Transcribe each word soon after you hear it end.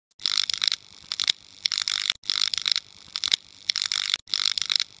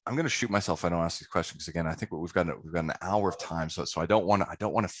I'm going to shoot myself if I don't ask these questions, because again, I think we've got an hour of time, so I don't want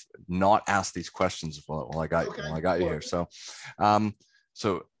to not ask these questions while I got you here. So,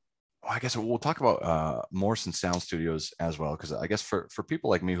 so I guess we'll talk about Morrison Sound Studios as well, because I guess for people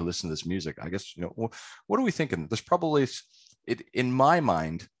like me who listen to this music, I guess, you know, what are we thinking? There's probably in my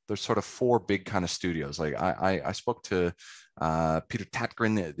mind, there's sort of four big kind of studios. Like I spoke to Peter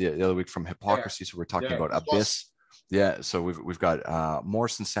Tatgren the other week from Hypocrisy, so we're talking about Abyss. Yeah, so we've got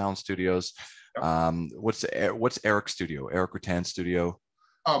Morrison Sound Studios. What's Eric's studio? Eric Rutan's studio.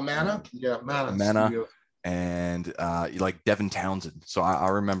 Oh, Mana. Yeah, Mana. Studio. And like Devin Townsend. So I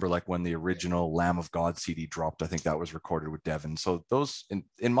remember like when the original Lamb of God CD dropped, I think that was recorded with Devin. So those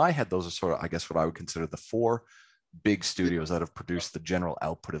in my head, those are sort of, I guess, what I would consider the four big studios that have produced the general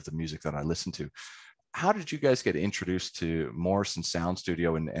output of the music that I listen to. How did you guys get introduced to Morrison Sound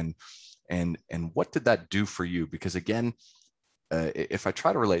Studio, and what did that do for you? Because again, if I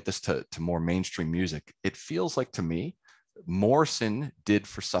try to relate this to more mainstream music, it feels like to me, Morrison did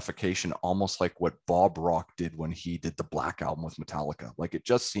for Suffocation almost like what Bob Rock did when he did the Black Album with Metallica. Like it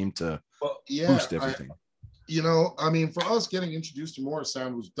just seemed to boost everything. I mean, for us, getting introduced to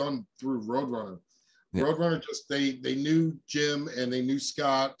Morrisound was done through Roadrunner. Yeah. Roadrunner just they knew Jim and they knew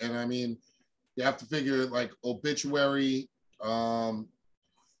Scott, and I mean, you have to figure like Obituary,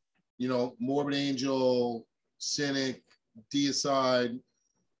 Morbid Angel, Cynic, Deicide,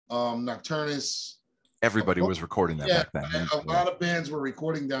 Nocturnus. Everybody was recording that back then. A lot of bands were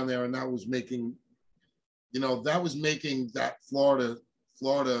recording down there, and that was making that Florida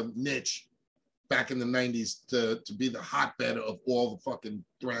niche back in the 90s to be the hotbed of all the fucking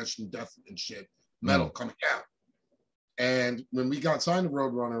thrash and death and shit metal coming out. And when we got signed to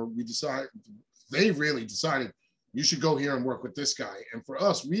Roadrunner, they really decided you should go here and work with this guy. And for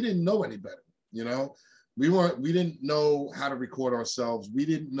us, we didn't know any better. We didn't know how to record ourselves. We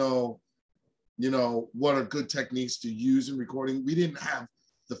didn't know what are good techniques to use in recording. We didn't have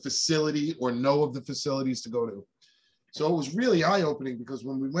the facility or know of the facilities to go to. So it was really eye-opening, because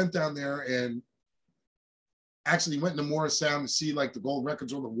when we went down there and actually went into Morrisound to see like the gold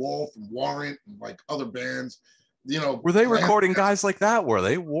records on the wall from Warrant and like other bands, were they recording guys like that? Were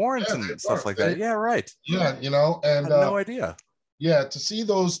they Warrant and stuff like that? Yeah, right. Yeah, and I had no idea. Yeah, to see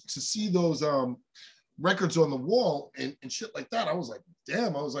those records on the wall and shit like that, I was like,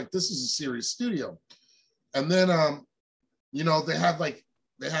 damn, I was like, this is a serious studio. And then they had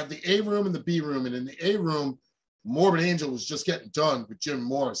the A room and the B room, and in the A room, Morbid Angel was just getting done with Jim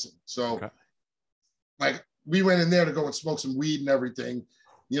Morrison. So like we went in there to go and smoke some weed and everything,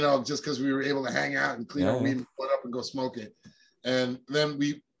 just because we were able to hang out and clean our weed and put up and go smoke it. And then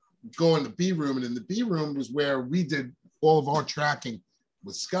we go in the B room, and in the B room was where we did all of our tracking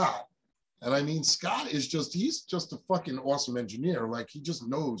with Scott. And I mean, Scott he's just a fucking awesome engineer. Like he just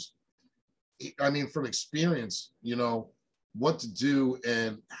knows, from experience, what to do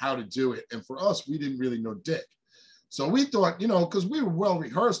and how to do it. And for us, we didn't really know dick. So we thought, because we were well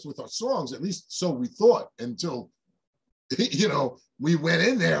rehearsed with our songs, at least so we thought, until, we went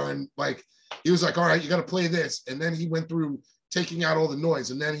in there and like, he was like, all right, you got to play this. And then he went through taking out all the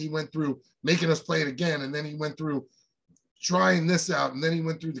noise. And then he went through making us play it again. And then he went through trying this out. And then he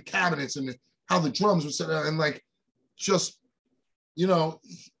went through the cabinets and how the drums were set up. And like, just, he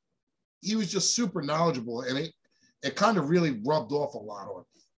was just super knowledgeable. And it kind of really rubbed off a lot on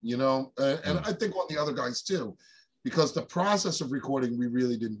me, and I think on the other guys too, because the process of recording, we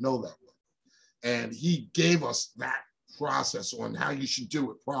really didn't know that well. And he gave us that process on how you should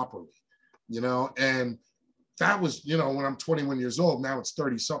do it properly, and that was, when I'm 21 years old, now it's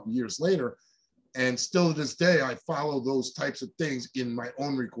 30 something years later. And still to this day, I follow those types of things in my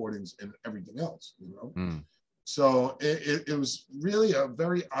own recordings and everything else, So it was really a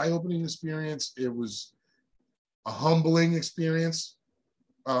very eye-opening experience. It was a humbling experience.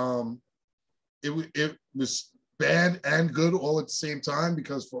 It was bad and good all at the same time,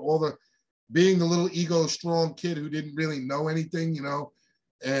 because for being the little ego strong kid who didn't really know anything,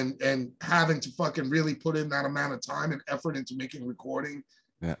 and having to fucking really put in that amount of time and effort into making a recording,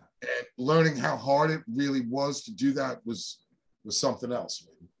 and learning how hard it really was to do that was something else,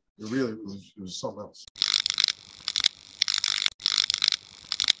 man. It was something else.